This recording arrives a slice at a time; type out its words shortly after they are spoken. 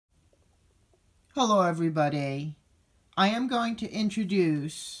Hello everybody. I am going to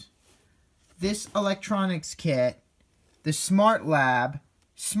introduce this electronics kit, the SmartLab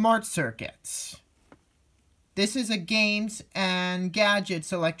Smart Circuits. This is a games and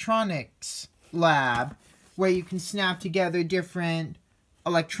gadgets electronics lab where you can snap together different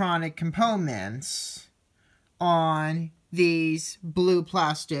electronic components on these blue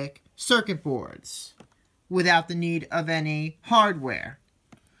plastic circuit boards without the need of any hardware.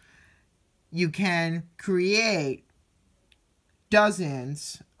 You can create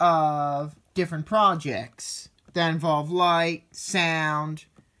dozens of different projects that involve light, sound,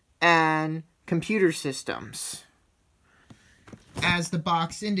 and computer systems. As the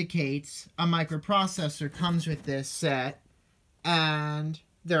box indicates, a microprocessor comes with this set, and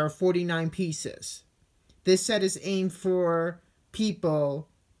there are 49 pieces. This set is aimed for people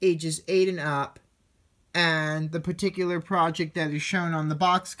ages 8 and up, and the particular project that is shown on the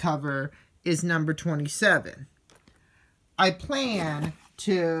box cover is number 27. I plan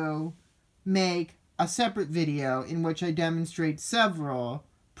to make a separate video in which I demonstrate several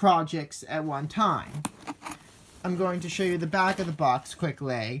projects at one time. I'm going to show you the back of the box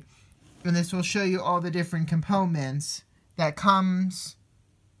quickly, and this will show you all the different components that come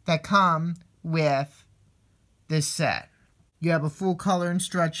with this set. You have a full color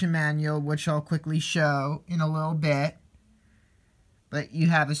instruction manual, which I'll quickly show in a little bit. But you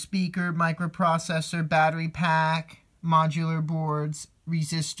have a speaker, microprocessor, battery pack, modular boards,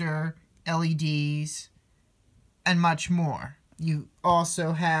 resistor, LEDs, and much more. You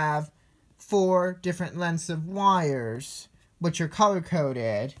also have 4 different lengths of wires, which are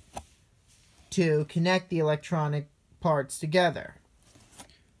color-coded to connect the electronic parts together.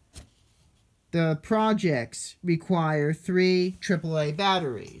 The projects require 3 AAA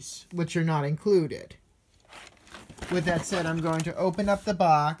batteries, which are not included. With that said, I'm going to open up the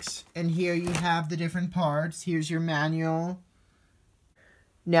box, and here you have the different parts. Here's your manual.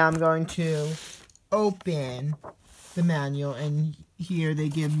 Now I'm going to open the manual, and here they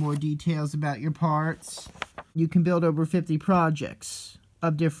give more details about your parts. You can build over 50 projects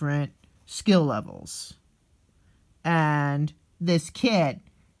of different skill levels. And this kit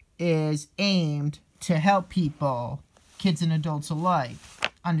is aimed to help people, kids and adults alike,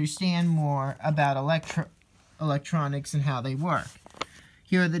 understand more about electronics and how they work.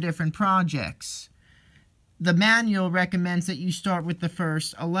 Here are the different projects. The manual recommends that you start with the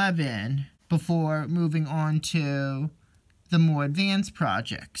first 11 before moving on to the more advanced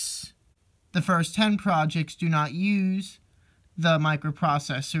projects. The first 10 projects do not use the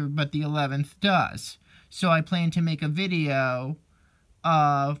microprocessor, but the 11th does. So I plan to make a video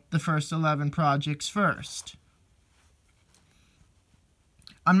of the first 11 projects first.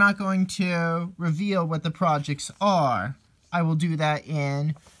 I'm not going to reveal what the projects are. I will do that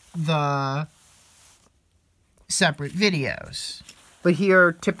in the separate videos. But here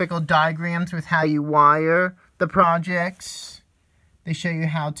are typical diagrams with how you wire the projects. They show you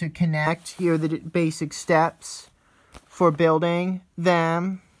how to connect. Here are the basic steps for building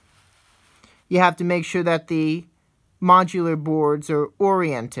them. You have to make sure that the modular boards are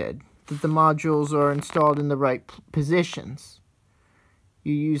oriented, that the modules are installed in the right positions.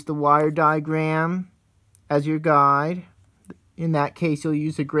 You use the wire diagram as your guide. In that case, you'll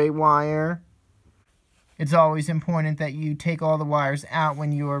use a gray wire. It's always important that you take all the wires out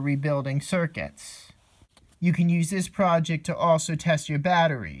when you are rebuilding circuits. You can use this project to also test your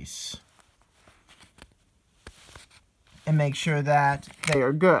batteries and make sure that they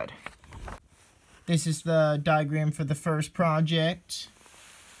are good. This is the diagram for the first project.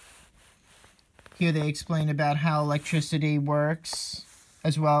 Here they explain about how electricity works,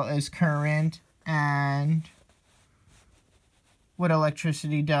 as well as current and what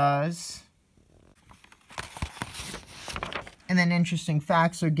electricity does. And then interesting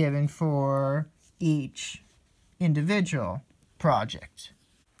facts are given for each individual project.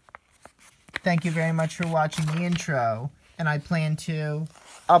 Thank you very much for watching the intro, and I plan to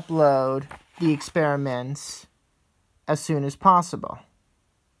upload the experiments as soon as possible.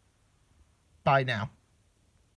 Bye now.